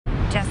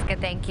Jessica,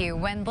 thank you.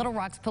 When Little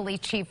Rock's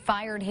police chief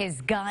fired his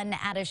gun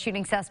at a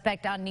shooting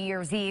suspect on New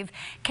Year's Eve,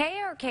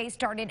 KARK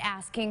started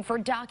asking for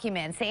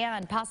documents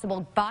and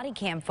possible body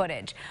cam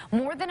footage.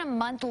 More than a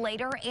month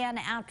later, and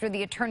after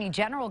the Attorney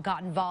General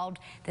got involved,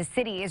 the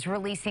city is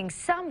releasing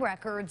some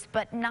records,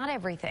 but not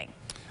everything.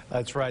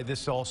 That's right.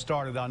 This all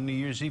started on New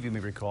Year's Eve, you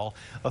may recall.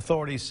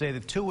 Authorities say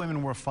that two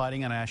women were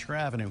fighting on Asher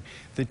Avenue.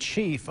 The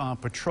chief on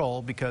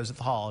patrol because of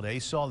the holiday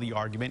saw the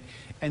argument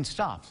and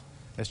stopped.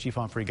 As Chief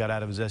Humphrey got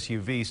out of his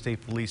SUV,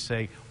 state police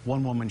say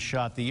one woman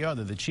shot the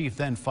other. The chief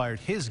then fired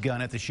his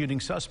gun at the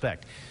shooting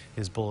suspect.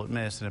 His bullet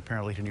missed and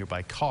apparently hit a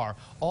nearby car.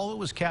 All of it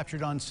was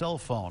captured on cell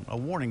phone. A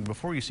warning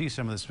before you see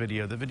some of this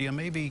video. The video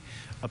may be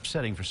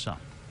upsetting for some.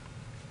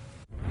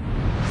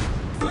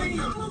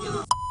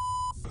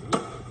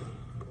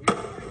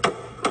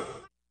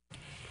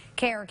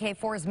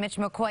 KARK4's Mitch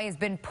McCoy has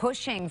been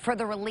pushing for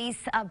the release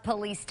of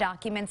police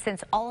documents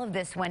since all of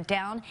this went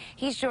down.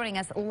 He's joining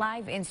us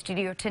live in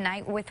studio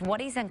tonight with what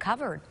he's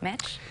uncovered.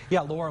 Mitch?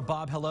 Yeah, Laura,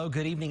 Bob, hello.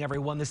 Good evening,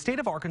 everyone. The state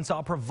of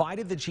Arkansas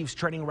provided the chief's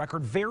training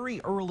record very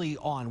early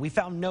on. We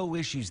found no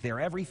issues there,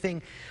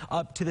 everything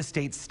up to the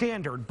state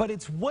standard. But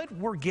it's what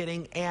we're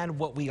getting and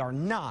what we are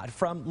not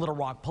from Little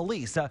Rock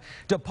Police, a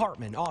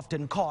department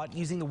often caught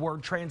using the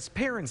word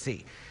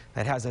transparency.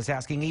 That has us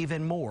asking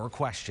even more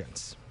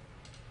questions.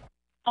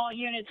 All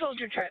units, hold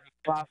your trip.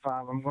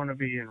 5-5, I'm going to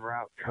be en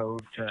route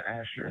code to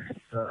Asher,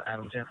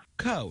 Adam 10.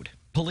 Code,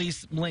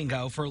 police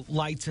lingo for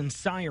lights and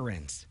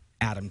sirens.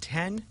 Adam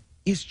 10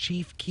 is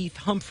Chief Keith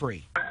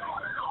Humphrey.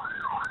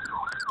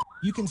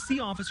 You can see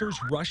officers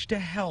rush to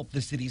help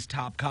the city's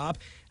top cop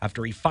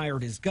after he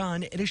fired his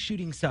gun at a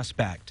shooting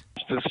suspect.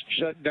 To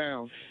shut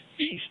down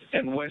east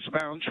and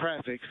westbound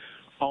traffic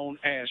on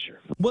Asher.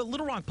 What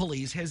Little Rock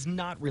Police has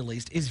not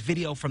released is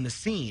video from the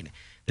scene.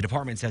 The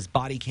department says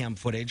body cam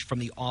footage from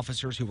the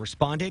officers who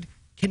responded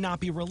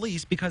cannot be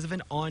released because of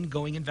an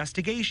ongoing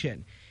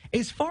investigation.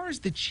 As far as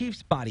the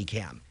chief's body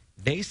cam,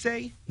 they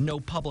say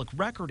no public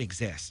record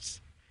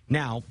exists.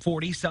 Now,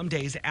 40-some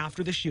days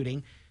after the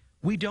shooting,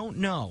 we don't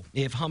know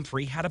if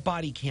Humphrey had a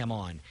body cam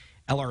on.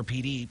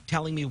 LRPD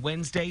telling me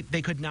Wednesday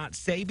they could not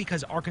say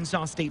because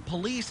Arkansas State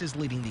Police is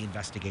leading the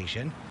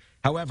investigation.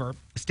 However,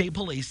 state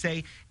police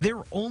say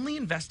they're only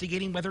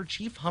investigating whether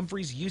Chief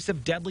Humphrey's use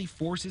of deadly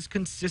force is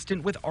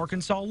consistent with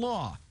Arkansas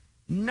law,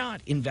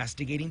 not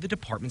investigating the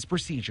department's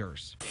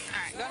procedures. All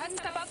right, go ahead and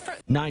step up for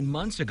 9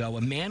 months ago,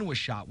 a man was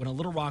shot when a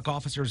Little Rock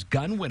officer's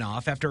gun went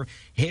off after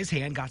his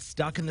hand got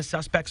stuck in the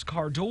suspect's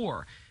car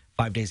door.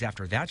 5 days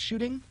after that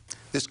shooting,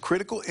 this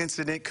critical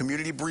incident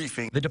community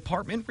briefing, the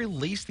department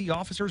released the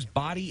officer's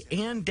body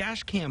and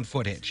dash cam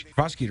footage.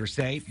 Prosecutors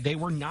say they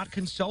were not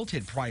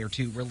consulted prior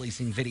to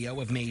releasing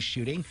video of May's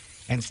shooting,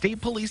 and state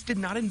police did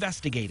not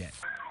investigate it.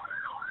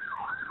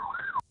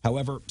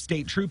 However,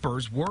 state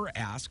troopers were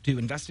asked to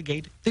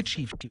investigate the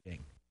chief's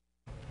shooting.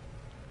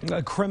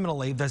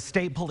 Criminally, the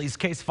state police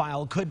case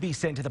file could be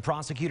sent to the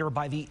prosecutor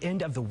by the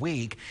end of the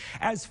week.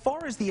 As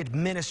far as the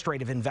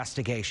administrative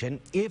investigation,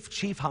 if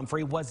Chief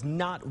Humphrey was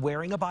not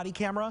wearing a body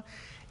camera,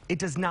 it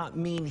does not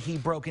mean he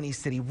broke any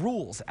city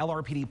rules.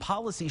 LRPD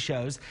policy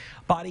shows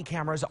body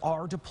cameras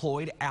are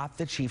deployed at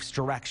the chief's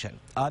direction.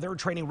 Other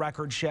training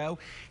records show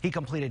he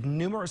completed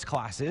numerous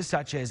classes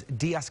such as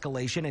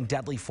de-escalation and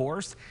deadly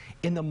force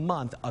in the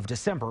month of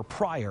December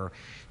prior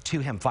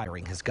to him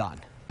firing his gun.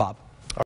 Bob?